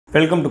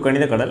Welcome to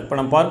கணித கடல். இப்போ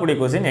நம்ம பார்க்கக்கூடிய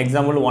கொஸ்டின்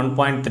எக்ஸாம்பிள்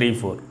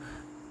 1.34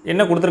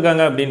 என்ன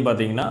கொடுத்துருக்காங்க அப்படின்னு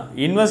பார்த்தீங்கன்னா,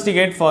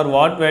 investigate for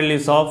what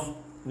values of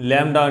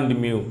lambda and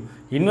mu.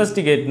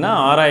 இன்வெஸ்டிகேட்னா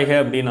ஆராய்க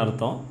அப்படின்னு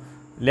அர்த்தம்.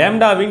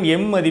 லேம்டாவின்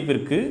எம்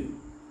மதிப்பிற்கு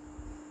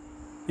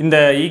இந்த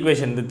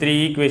ஈக்குவேஷன், இந்த 3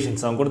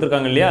 ஈக்குவேஷன்ஸ் அவங்க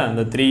கொடுத்துருக்காங்க இல்லையா,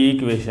 இந்த 3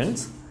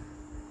 ஈக்குவேஷன்ஸ்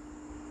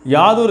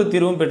யாதொரு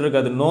தீர்வும்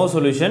பெற்றிருக்காது. No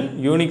solution,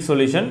 unique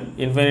solution,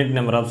 infinite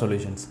number of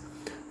solutions.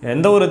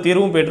 எந்த ஒரு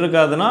தீர்வும்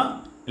பெற்றிருக்காதுன்னா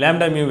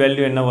லேம்டா மியூ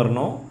வேல்யூ என்ன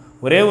வரணும்,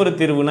 ஒரே ஒரு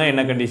தீர்வுனா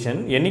என்ன கண்டிஷன்,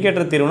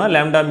 எண்ணிக்கற்ற தீர்வுனா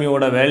லேம்டா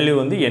மியூவோட வேல்யூ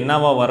வந்து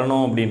என்னவா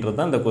வரணும் அப்படின்றது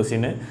தான் இந்த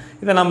கொஸ்டின்.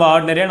 இதை நம்ம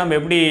ஆர்டினரியாக நம்ம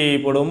எப்படி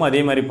போடுவோமோ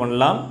அதே மாதிரி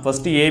பண்ணலாம்.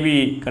 ஃபஸ்ட்டு ஏபி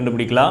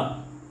கண்டுபிடிக்கலாம்.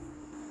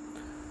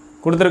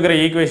 கொடுத்துருக்கிற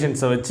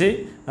ஈக்குவேஷன்ஸை வச்சு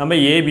நம்ம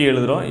ஏபி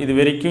எழுதுகிறோம். இது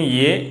வரைக்கும்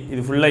ஏ,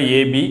 இது ஃபுல்லாக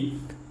ஏபி.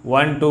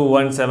 1 2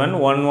 1 7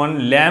 1 1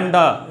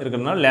 லேம்டா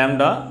இருக்கிறதுனால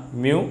லேம்டா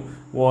மியூ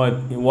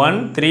 1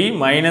 3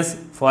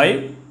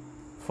 -5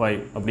 5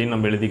 அப்படின்னு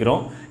நம்ம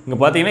எழுதிக்கிறோம். இங்கே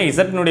பார்த்தீங்கன்னா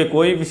இசட்னுடைய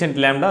கோஎஃபிஷியன்ட்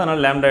லேம்டா,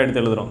 அதனால் லேம்டா எடுத்து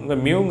எழுதுகிறோம். இங்கே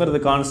மியூங்கிறது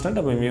கான்ஸ்டன்ட்,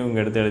 அப்போ மியூ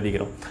இங்கே எடுத்து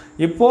எழுதிக்கிறோம்.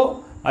 இப்போது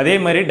அதே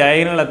மாதிரி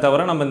டயகனலை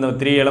தவிர நம்ம இந்த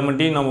 3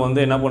 எலமெண்ட்டையும் நம்ம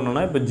வந்து என்ன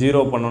பண்ணணும்னா இப்போ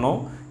 0 பண்ணணும்.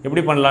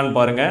 எப்படி பண்ணலான்னு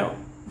பாருங்கள்.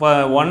 இப்போ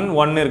 1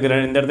 1 இருக்குது,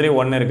 இந்த இடத்துலையும்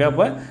 1 இருக்குது.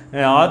 அப்போ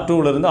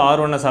R2லேருந்து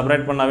R1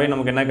 செப்பரேட் பண்ணாவே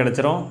நமக்கு என்ன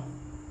கிடச்சிரும்,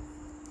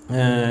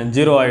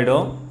 0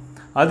 ஆகிடும்.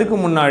 அதுக்கு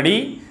முன்னாடி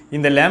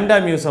இந்த லேம்டா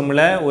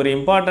மியூசமில் ஒரு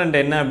இம்பார்ட்டண்ட்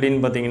என்ன அப்படின்னு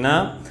பார்த்தீங்கன்னா,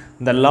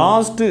 இந்த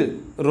லாஸ்ட்டு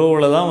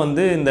ரோவில் தான்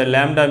வந்து இந்த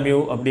லேம்டா மியூ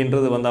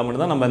அப்படின்றது வந்தால்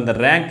மட்டும்தான் நம்ம இந்த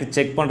ரேங்க்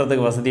செக்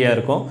பண்ணுறதுக்கு வசதியாக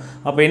இருக்கும்.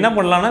 அப்போ என்ன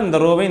பண்ணலான்னா இந்த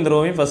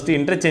ரோவையும் ஃபஸ்ட்டு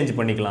இன்டர்சேஞ்ச்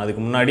பண்ணிக்கலாம்.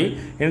 அதுக்கு முன்னாடி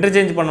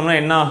இன்டர்சேஞ்ச் பண்ணோம்னா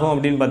என்ன ஆகும்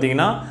அப்படின்னு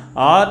பார்த்தீங்கன்னா,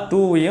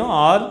 R2வையும்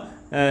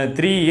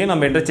R3யும்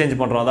நம்ம இன்டர்சேஞ்ச்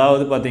பண்ணுறோம்.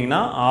 அதாவது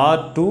பார்த்தீங்கன்னா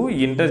R2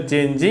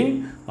 இன்டர்சேஞ்சிங்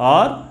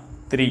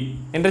R3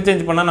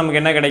 இன்டர்சேஞ்ச் பண்ணால்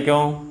நமக்கு என்ன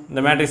கிடைக்கும்,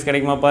 இந்த மேட்ரிக்ஸ்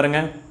கிடைக்குமா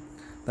பாருங்கள்.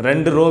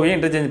 2 ரோவையும்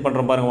இன்டர்சேஞ்ச்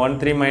பண்ணுறோம் பாருங்கள். 1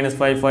 3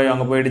 -5 5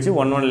 அங்கே போயிடுச்சு.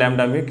 1 1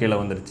 லேம்டா மியூ கீழே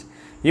வந்துடுச்சு.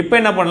 இப்போ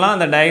என்ன பண்ணலாம்,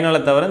 அந்த டயகனலை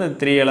தவிர இந்த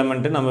 3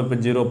 எலமெண்ட்டு நம்ம இப்போ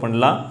 0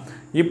 பண்ணலாம்.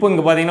 இப்போ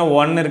இங்கே பார்த்தீங்கன்னா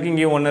 1 இருக்குது,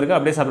 இங்கேயும் 1 இருக்குது.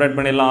 அப்படியே செப்பரேட்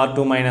பண்ணிடலாம்.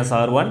 R2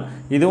 - R1,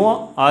 இதுவும்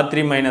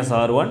R3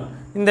 - R1.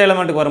 இந்த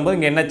எலமெண்ட்டுக்கு வரும்போது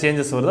இங்கே என்ன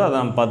சேஞ்சஸ் வருதோ அதை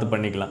நம்ம பார்த்து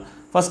பண்ணிக்கலாம்.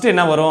 ஃபஸ்ட்டு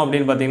என்ன வரும்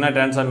அப்படின்னு பார்த்தீங்கன்னா,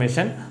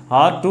 ட்ரான்ஸ்ஃபார்மேஷன்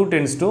R2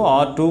 →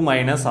 R2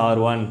 -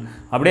 R1.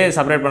 அப்படியே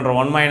செப்பரேட் பண்ணுறோம்.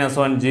 1 -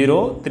 1 0,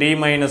 3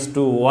 -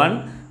 2 1,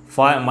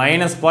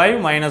 -5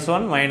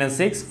 -1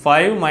 -6,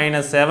 5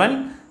 - 7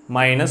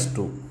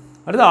 -2.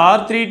 அடுத்து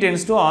R3 →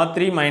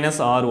 R3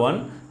 - R1.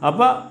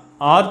 அப்போ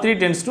R3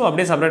 →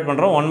 அப்படியே செப்பரேட்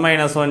பண்ணுறோம். 1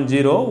 - 1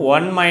 0,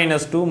 1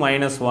 - 2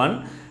 -1,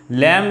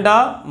 லேம்டா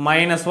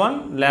 -1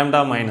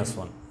 லேம்டா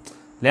 -1.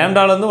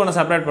 லேம்டாலேருந்து ஒன்று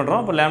செப்பரேட்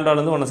பண்ணுறோம். அப்போ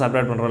லேம்டாலேருந்து ஒன்று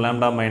செப்பரேட் பண்ணுறோம்,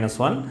 லேம்டா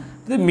 -1.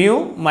 இது மியூ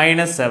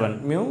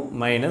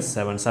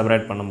 -7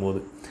 செப்பரேட் பண்ணும்போது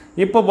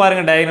இப்போ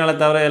பாருங்கள், டயகனலை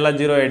தவிர எல்லாம்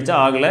 0 ஆகிடுச்சு,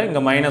 ஆகலை.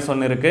 இங்கே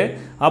 -1 இருக்குது.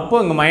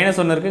 அப்போது இங்கே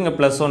 -1 இருக்குது, இங்கே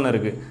 +1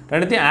 இருக்குது.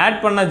 ரெண்டுத்தையும்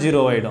ஆட் பண்ணால்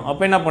 0 ஆகிடும்.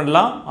 அப்போ என்ன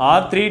பண்ணலாம்,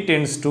 R3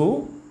 →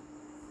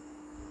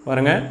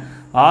 பாருங்கள்,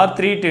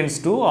 R3 →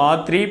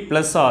 R3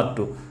 +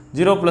 R2.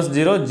 0 +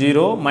 0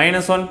 0,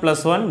 -1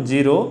 + 1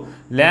 0,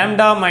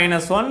 lambda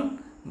 -1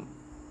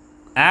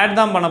 add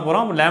தான் பண்ண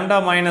போகிறோம். அப்போ லேம்டா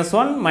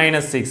 -1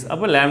 -6,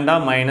 அப்போ லேம்டா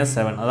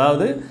 -7.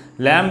 அதாவது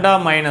லேம்டா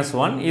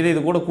 -1 இது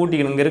கூட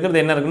கூட்டிக்கணும். இங்கே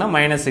இருக்கிறது என்ன இருக்குன்னா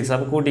 -6,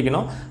 அப்போ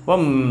கூட்டிக்கணும். அப்போ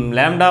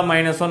லேம்டா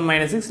 -1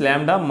 -6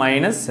 லேம்டா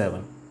 -7.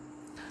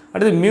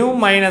 அடுத்து மியூ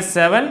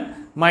 -7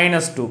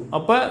 -2,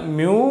 அப்போ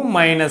மியூ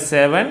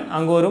 -7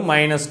 அங்கே ஒரு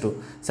 -2.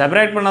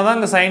 செப்பரேட் பண்ணால் தான்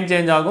இங்கே சைன்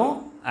சேஞ்ச் ஆகும்.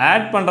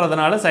 ஆட்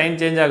பண்ணுறதுனால சைன்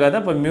சேஞ்ச் ஆகாது.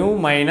 அப்போ மியூ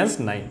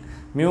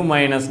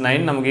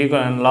 -9 நமக்கு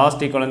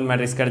லாஸ்ட் ஈக்குவலன்ட்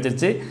மேட்ரிக்ஸ்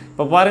கிடச்சிருச்சு.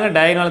 இப்போ பாருங்கள்,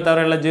 டயகனல்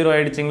தவிர எல்லாம் 0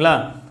 ஆகிடுச்சிங்களா.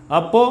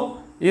 அப்போது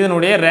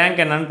இதனுடைய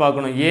ரேங்க் என்னன்னு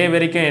பார்க்கணும். ஏ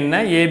வரைக்கும் என்ன,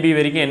 ஏபி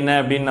வரைக்கும் என்ன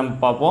அப்படின்னு நம்ம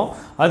பார்ப்போம்.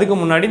 அதுக்கு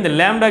முன்னாடி இந்த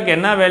லேம்டாக்கு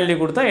என்ன வேல்யூ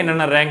கொடுத்தா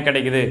என்னென்ன ரேங்க்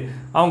கிடைக்குது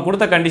அவங்க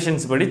கொடுத்த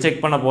கண்டிஷன்ஸ் படி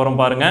செக் பண்ண போகிறோம்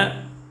பாருங்கள்.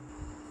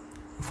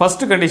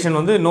 ஃபஸ்ட்டு கண்டிஷன்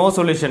வந்து நோ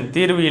சொல்யூஷன்,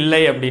 தீர்வு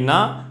இல்லை அப்படின்னா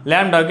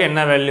லேம்டாவுக்கு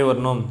என்ன வேல்யூ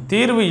வரணும்.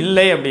 தீர்வு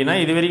இல்லை அப்படின்னா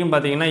இது வரைக்கும்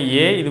பார்த்தீங்கன்னா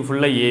ஏ, இது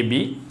ஃபுல்லாக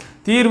ஏபி.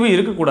 தீர்வு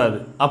இருக்கக்கூடாது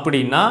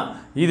அப்படின்னா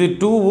இது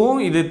 2வும்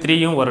இது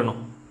 3யும் வரணும்.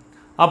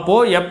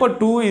 அப்போது எப்போ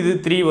 2 இது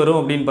 3 வரும்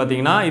அப்படின்னு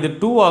பார்த்தீங்கன்னா, இது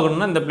 2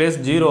 ஆகணும்னா இந்த பிளேஸ்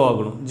 0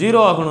 ஆகணும்.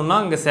 0 ஆகணும்னா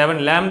இங்கே 7,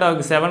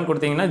 லேம்டாவுக்கு 7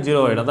 கொடுத்தீங்கன்னா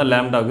 0 ஆகிடும். அதான்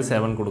லேம்டாவுக்கு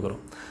 7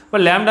 கொடுக்குறோம்.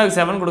 இப்போ லேம்டாவுக்கு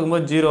 7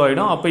 கொடுக்கும்போது 0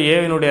 ஆகிடும். அப்போ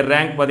ஏவினுடைய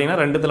ரேங்க் பார்த்தீங்கன்னா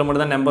 2த்தில்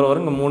மட்டும் தான் நம்பர்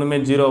வரும். இங்கே 3மே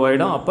 0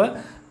 ஆகிடும். அப்போ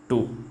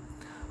 2.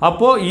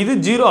 அப்போது இது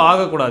 0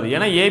 ஆகக்கூடாது.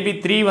 ஏன்னா ஏபி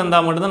 3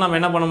 வந்தால் மட்டும்தான் நம்ம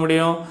என்ன பண்ண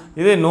முடியும்,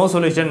 இது நோ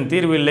சொல்யூஷன்,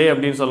 தீர்வு இல்லை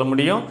அப்படின்னு சொல்ல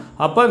முடியும்.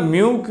 அப்போ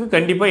மியூக்கு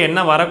கண்டிப்பாக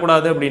என்ன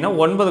வரக்கூடாது அப்படின்னா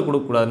 9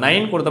 கொடுக்கக்கூடாது.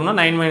 9 கொடுத்தோம்னா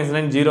 9 -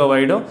 9 0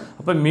 ஆகிடும்.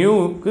 அப்போ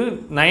மியூக்கு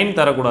 9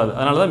 தரக்கூடாது.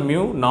 அதனால தான்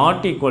மியூ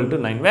 ≠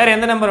 9. வேறு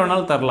எந்த நம்பர்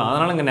வேணாலும் தரலாம்,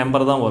 அதனால் இங்கே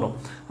நம்பர் தான் வரும்.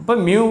 அப்போ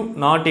மியூ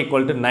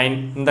 ≠ 9.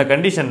 இந்த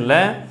கண்டிஷனில்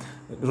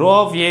rho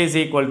of A is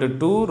equal to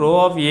 2, rho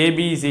of AB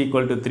is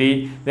equal to 3.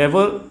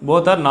 Therefore,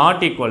 both are not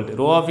equal to.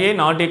 Rho of A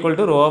not equal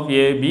to rho of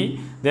AB.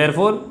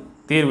 Therefore,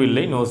 தீர்வு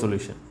இல்லை, no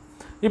solution.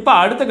 இப்போ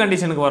அடுத்த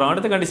கண்டிஷனுக்கு வரோம்.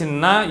 அடுத்த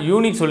கண்டிஷன்னா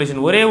unique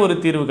solution, ஒரே ஒரு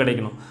தீர்வு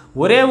கிடைக்கணும்.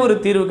 ஒரே ஒரு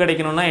தீர்வு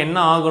கிடைக்கணும்னா என்ன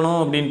ஆகணும்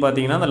அப்படின்னு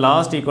பார்த்தீங்கன்னா, அந்த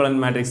லாஸ்ட்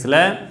ஈக்குவலன்ட் மேட்ரிக்ஸில்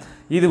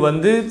இது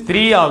வந்து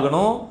 3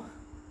 ஆகணும்.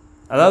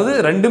 அதாவது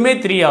ரெண்டுமே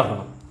 3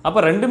 ஆகணும். அப்போ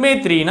ரெண்டுமே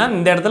 3னா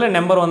இந்த இடத்துல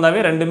நம்பர்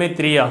வந்தாவே ரெண்டுமே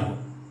 3 ஆகும்.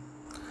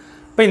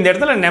 இப்போ இந்த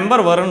இடத்துல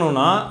நம்பர்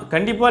வரணும்னா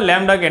கண்டிப்பாக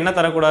லேம்டாக்கு என்ன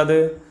தரக்கூடாது,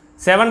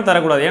 7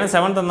 தரக்கூடாது. ஏன்னா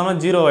 7 தந்தோம்னா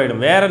 0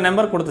 ஆகிடும். வேறு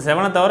நம்பர் கொடுத்து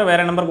 7 தவிர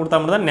வேறு நம்பர் கொடுத்தா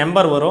மட்டும் தான்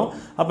நம்பர் வரும்.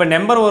 அப்போ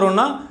நம்பர்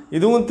வரும்னா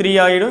இதுவும் 3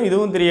 ஆகிடும்,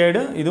 இதுவும் 3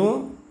 ஆகிடும், இதுவும்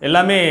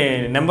எல்லாமே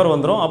நம்பர்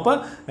வந்துடும். அப்போ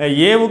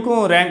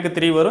ஏவுக்கும் ரேங்க்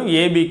 3 வரும்,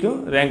 ஏபிக்கும்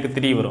ரேங்க்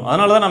 3 வரும்.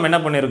 அதனால தான் நம்ம என்ன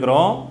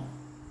பண்ணியிருக்கிறோம்,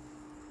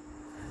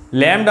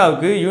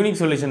 லேம்டாவுக்கு யூனிக்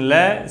சொல்யூஷனில்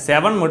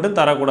 7 மட்டும்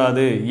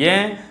தரக்கூடாது.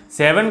 ஏன்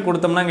 7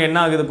 கொடுத்தோம்னா இங்கே என்ன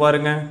ஆகுது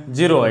பாருங்கள்,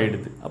 0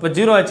 ஆகிடுது. அப்போ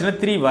 0 ஆச்சுன்னா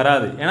 3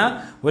 வராது. ஏன்னா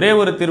ஒரே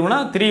ஒரு தீர்வுனா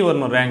 3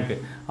 வரணும் ரேங்க்கு.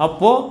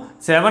 அப்போது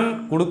 7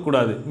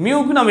 கொடுக்கக்கூடாது.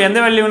 மியூக்கு நம்ம எந்த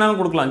வேல்யூ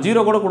வேணாலும் கொடுக்கலாம்,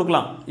 0 கூட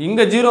கொடுக்கலாம்.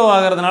 இங்கே 0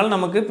 ஆகிறதுனால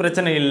நமக்கு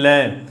பிரச்சனை இல்லை.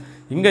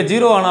 இங்கே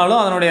 0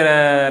 ஆனாலும் அதனுடைய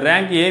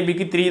ரேங்க்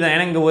ஏபிக்கு 3 தான்.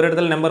 ஏன்னா இங்கே ஒரு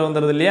இடத்துல நம்பர்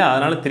வந்துடுது இல்லையா,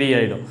 அதனால் 3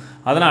 ஆகிடும்.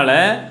 அதனால்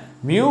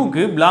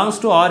மியூக்கு பிலாங்ஸ்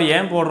டு ஆர்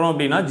ஏன் போடுறோம்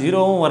அப்படின்னா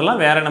 0வும்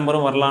வரலாம், வேறு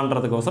நம்பரும்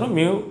வரலான்றதுக்கோசரம்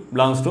மியூ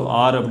பிலாங்ஸ் டு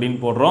ஆர் அப்படின்னு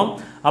போடுறோம்.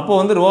 அப்போ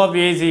வந்து ரோ ஆஃப்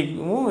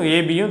ஏசிக்கும்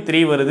ஏபியும்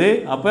 3 வருது.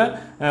 அப்போ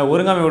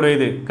ஒருங்காமையோட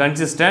இது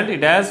consistent,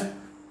 it has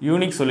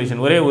unique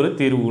solution, ஒரே ஒரு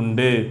தீர்வு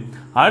உண்டு.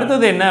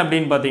 அடுத்தது என்ன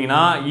அப்படின்னு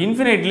பார்த்தீங்கன்னா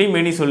இன்ஃபினிட்லி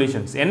மெனி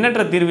சொல்யூஷன்ஸ்.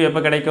 எண்ணற்ற தீர்வு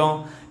எப்போ கிடைக்கும்,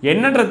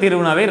 எண்ணற்ற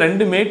தீர்வுனாவே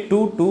ரெண்டுமே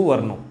 2 2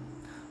 வரணும்.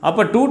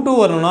 அப்போ 2 2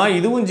 வரணும்னா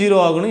இதுவும் 0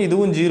 ஆகணும்,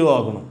 இதுவும் 0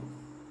 ஆகணும்.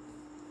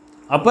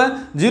 அப்போ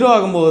 0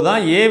 ஆகும்போது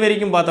தான் ஏ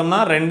வரைக்கும் பார்த்தோம்னா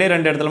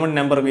 2 இடத்துல மட்டும்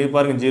நம்பர் இருக்கும். இது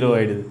பாருங்கள் 0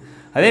 ஆகிடுது.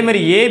 அதேமாதிரி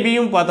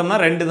ஏபியும் பார்த்தோம்னா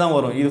 2 தான்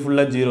வரும், இது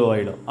ஃபுல்லாக 0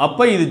 ஆகிடும்.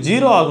 அப்போ இது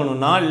 0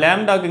 ஆகணும்னா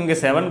லேம்டாக்கு இங்கே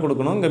 7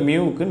 கொடுக்கணும், இங்கே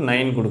மியூவுக்கு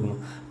 9 கொடுக்கணும்.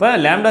 இப்போ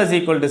lambda is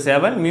equal to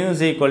 7, mu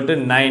is equal to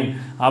 9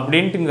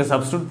 அப்படின்ட்டு இங்கே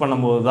சப்ஸ்டியூட்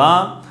பண்ணும்போது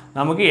தான்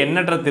நமக்கு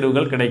எண்ணற்ற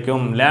தீர்வுகள்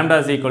கிடைக்கும். Lambda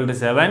is equal to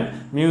 7,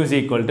 mu is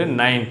equal to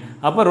 9.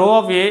 அப்போ row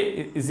of A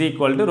is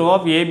equal to rho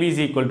of AB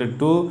is equal to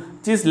 2,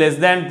 which is less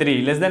than 3.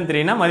 less than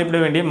 3னா மதிப்பிட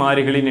வேண்டிய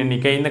மாறிகளின்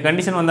எண்ணிக்கை. இந்த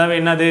கண்டிஷன் வந்தாவே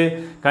என்னது,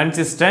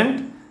 கன்சிஸ்டன்ட்,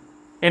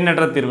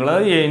 எண்ணற்ற தீர்வுகள்,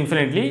 அதாவது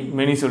இன்ஃபினிட்லி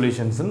மெனி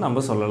சொல்யூஷன்ஸ்னு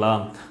நம்ம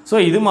சொல்லலாம். ஸோ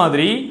இது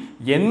மாதிரி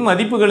எண்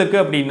மதிப்புகளுக்கு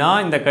அப்படின்னா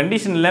இந்த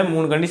கண்டிஷனில்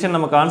 3 கண்டிஷன்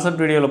நம்ம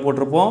கான்செப்ட் வீடியோவில்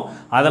போட்டிருப்போம்.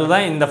 அதில்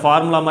தான் இந்த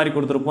ஃபார்முலா மாதிரி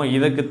கொடுத்துருப்போம்.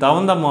 இதுக்கு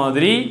தகுந்த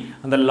மாதிரி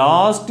அந்த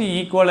லாஸ்ட்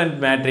ஈக்குவலண்ட்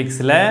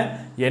மேட்ரிக்ஸில்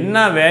என்ன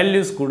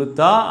வேல்யூஸ்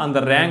கொடுத்தா அந்த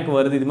ரேங்க்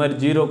வருது, இது மாதிரி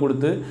 0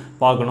 கொடுத்து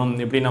பார்க்கணும்.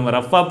 இப்படி நம்ம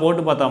ரஃப்பாக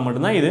போட்டு பார்த்தா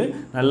மட்டும்தான் இது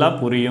நல்லா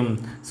புரியும்.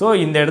 ஸோ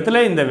இந்த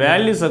இடத்துல இந்த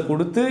வேல்யூஸை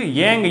கொடுத்து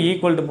ஏன் இங்கே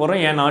ஈக்குவல் டு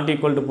போடுறோம், ஏன் நாட்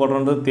ஈக்குவல் டு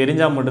போடுறோன்றது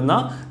தெரிஞ்சால்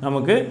மட்டும்தான்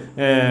நமக்கு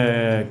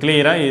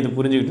கிளியராக இது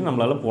புரிஞ்சுக்கிட்டு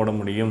நம்மளால் போட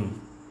முடியும்.